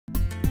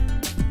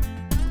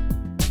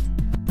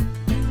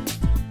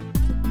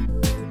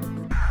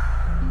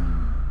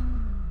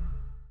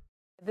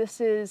This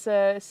is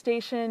a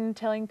station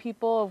telling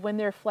people when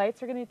their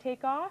flights are going to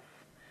take off.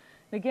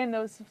 Again,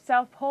 those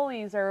South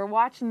Polies are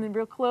watching them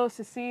real close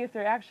to see if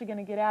they're actually going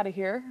to get out of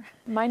here.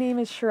 My name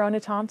is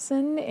Sharona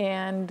Thompson,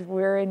 and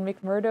we're in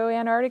McMurdo,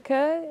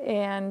 Antarctica,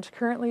 and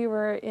currently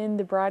we're in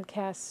the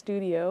broadcast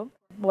studio.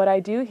 What I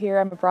do here,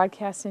 I'm a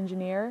broadcast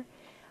engineer.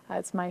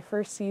 It's my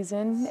first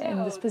season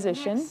in this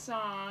position. The next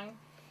song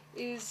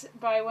is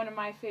by one of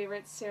my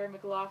favorites, Sarah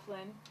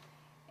McLaughlin.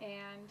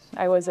 And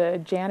I was a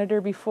janitor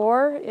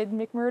before in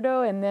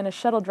McMurdo and then a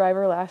shuttle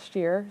driver last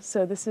year,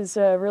 so this is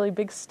a really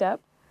big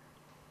step.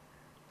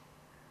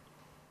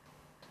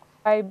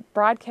 I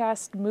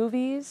broadcast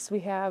movies. We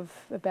have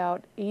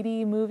about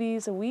 80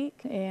 movies a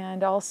week,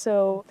 and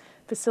also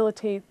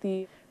facilitate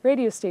the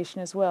radio station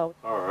as well.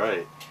 All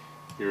right,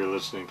 you're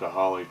listening to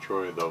Holly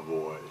Troy, The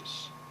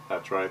Voice.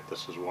 That's right,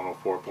 this is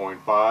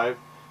 104.5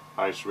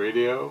 Ice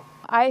Radio.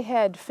 I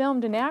had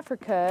filmed in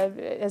Africa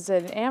as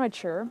an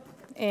amateur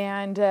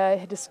and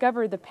had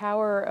discovered the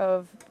power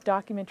of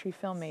documentary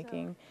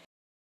filmmaking.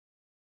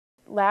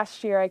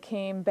 Last year I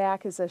came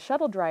back as a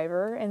shuttle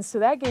driver, and so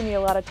that gave me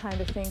a lot of time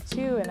to think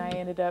too, and I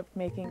ended up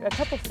making a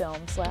couple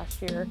films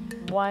last year.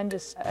 One,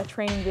 just a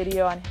training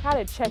video on how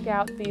to check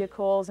out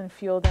vehicles and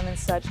fuel them and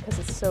such, because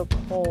it's so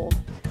cold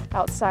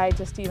outside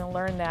just to even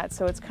learn that.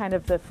 So it's kind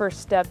of the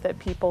first step that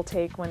people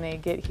take when they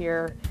get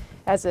here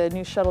as a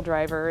new shuttle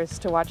driver, is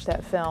to watch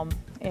that film.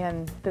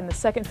 And then the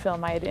second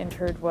film I had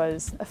entered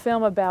was a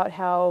film about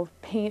how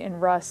paint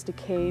and rust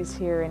decays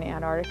here in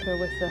Antarctica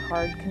with the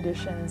hard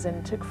conditions,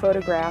 and took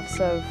photographs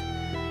of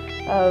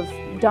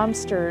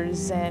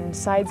dumpsters and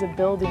sides of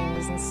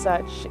buildings and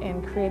such,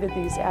 and created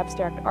these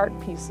abstract art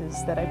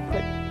pieces that I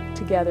put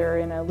together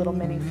in a little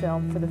mini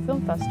film for the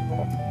film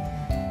festival.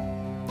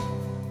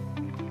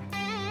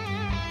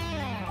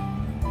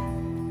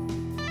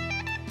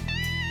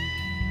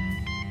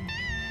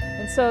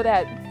 And so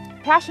that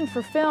passion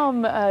for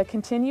film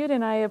continued,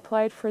 and I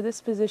applied for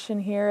this position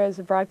here as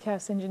a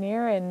broadcast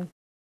engineer, and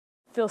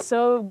feel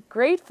so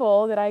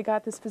grateful that I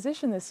got this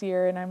position this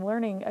year, and I'm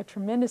learning a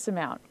tremendous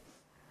amount.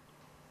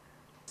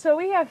 So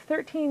we have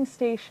 13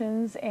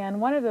 stations, and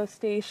one of those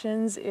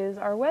stations is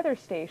our weather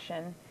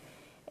station.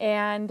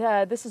 And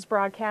this is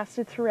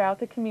broadcasted throughout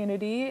the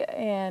community,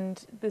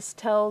 and this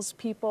tells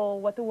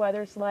people what the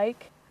weather's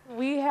like.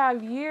 We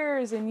have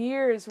years and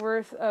years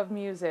worth of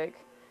music.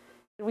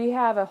 We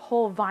have a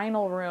whole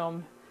vinyl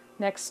room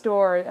next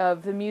door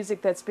of the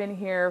music that's been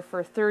here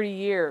for 30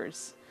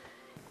 years.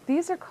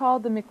 These are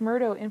called the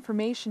McMurdo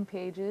information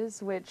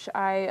pages, which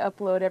I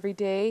upload every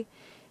day.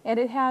 And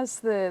it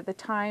has the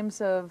times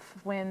of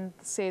when,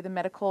 say, the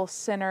medical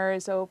center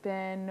is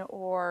open,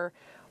 or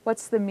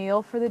what's the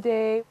meal for the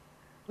day.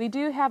 We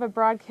do have a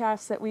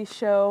broadcast that we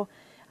show,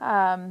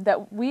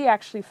 that we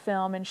actually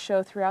film and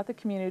show throughout the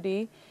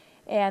community.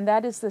 And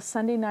that is the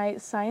Sunday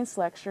night science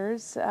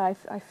lectures.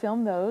 I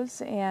film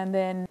those and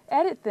then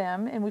edit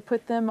them, and we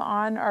put them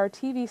on our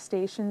TV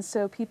station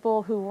so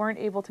people who weren't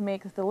able to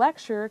make the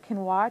lecture can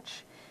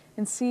watch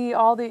and see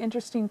all the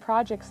interesting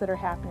projects that are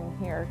happening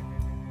here.